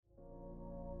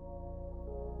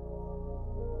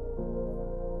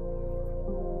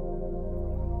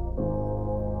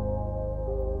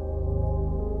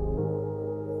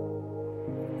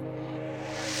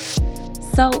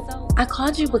So, I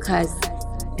called you because...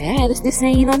 this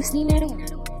ain't understand at all.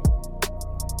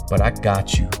 But I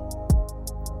got you.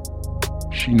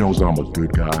 She knows I'm a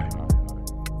good guy.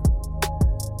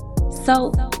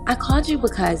 So, I called you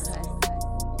because...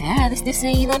 this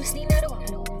ain't understand at all.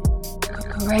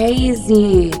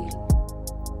 Crazy.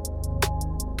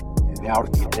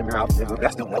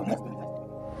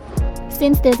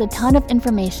 Since there's a ton of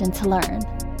information to learn,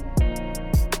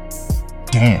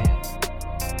 Damn.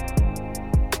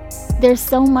 there's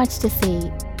so much to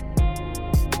see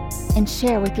and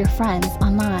share with your friends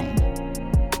online.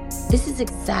 This is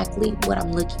exactly what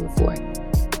I'm looking for.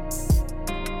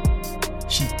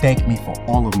 She thanked me for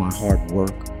all of my hard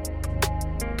work.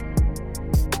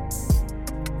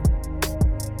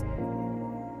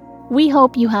 We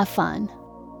hope you have fun.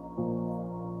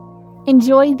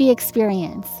 Enjoy the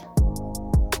experience.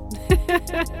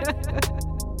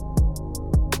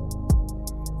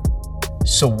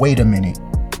 So wait a minute.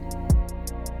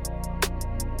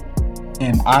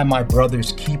 Am I my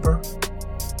brother's keeper?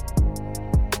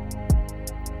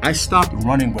 I stopped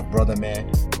running with Brother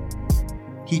Man.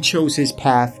 He chose his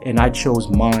path and I chose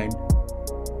mine.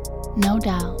 No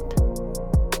doubt.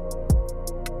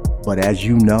 But as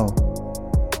you know,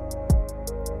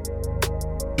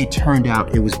 it turned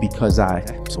out it was because Crazy.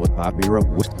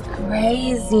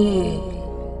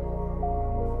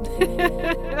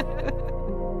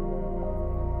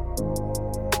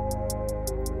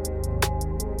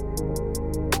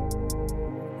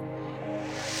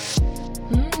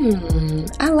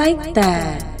 I like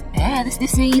that.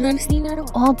 This ain't understand at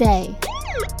all. All day.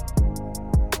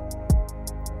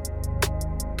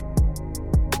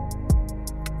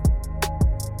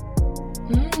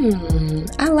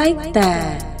 I like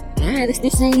that.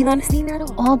 This ain't understand at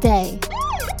all. All day.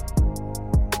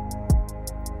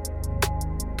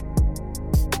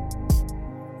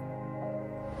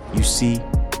 You see,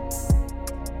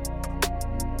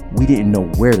 we didn't know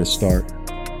where to start.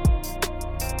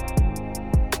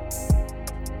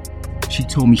 She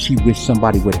told me she wished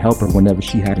somebody would help her whenever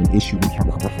she had an issue with her.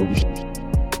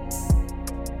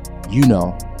 You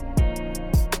know.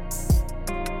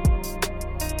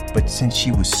 But since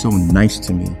she was so nice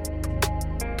to me,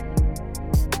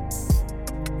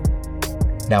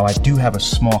 now I do have a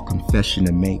small confession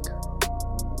to make.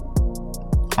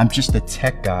 I'm just a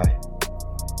tech guy.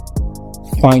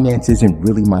 Finance isn't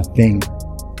really my thing.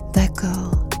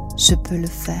 D'accord, je peux le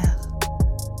faire.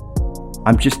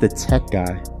 I'm just a tech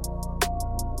guy.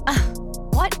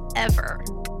 Whatever.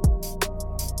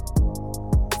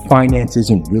 Finance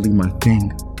isn't really my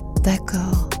thing.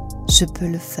 D'accord, je peux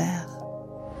le faire.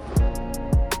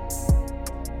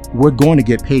 We're going to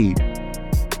get paid,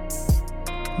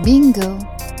 Bingo,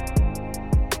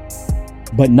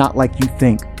 but not like you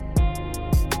think.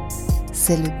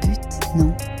 c'est le but,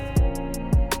 non?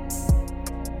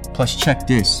 Plus, check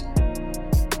this.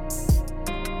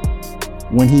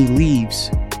 When he leaves,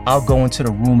 I'll go into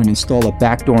the room and install a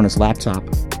backdoor on his laptop.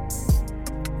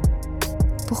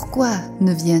 Pourquoi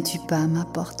ne viens-tu pas à ma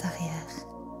porte arrière?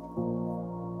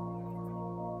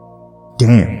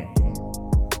 Damn.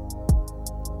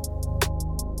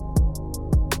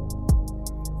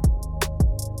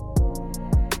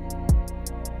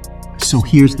 So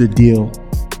here's the deal.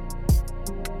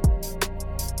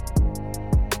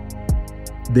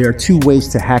 There are two ways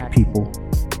to hack people.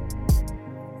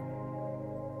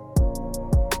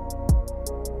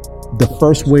 The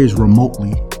first way is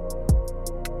remotely.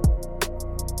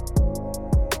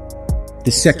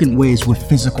 The second way is with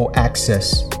physical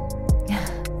access.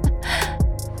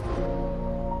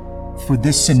 For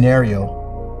this scenario,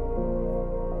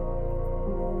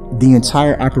 the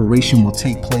entire operation will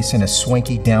take place in a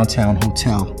swanky downtown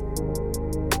hotel.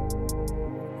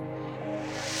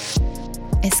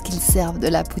 Est-ce qu'ils servent de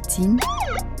la poutine?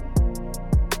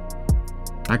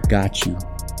 I got you.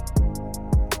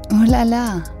 Oh là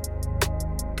là!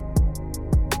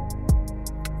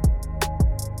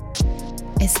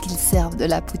 Est-ce qu'ils servent de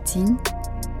la poutine?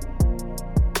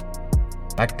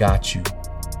 I got you.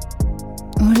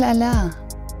 Oh là là!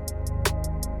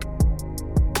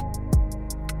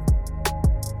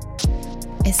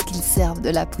 Est-ce qu'ils servent de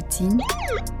la poutine?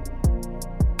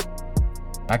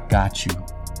 I got you.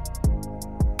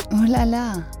 Oh là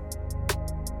là!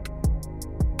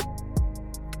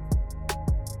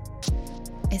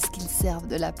 Est-ce qu'ils servent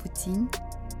de la poutine?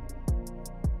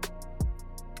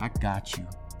 I got you.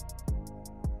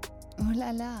 Oh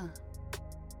là là!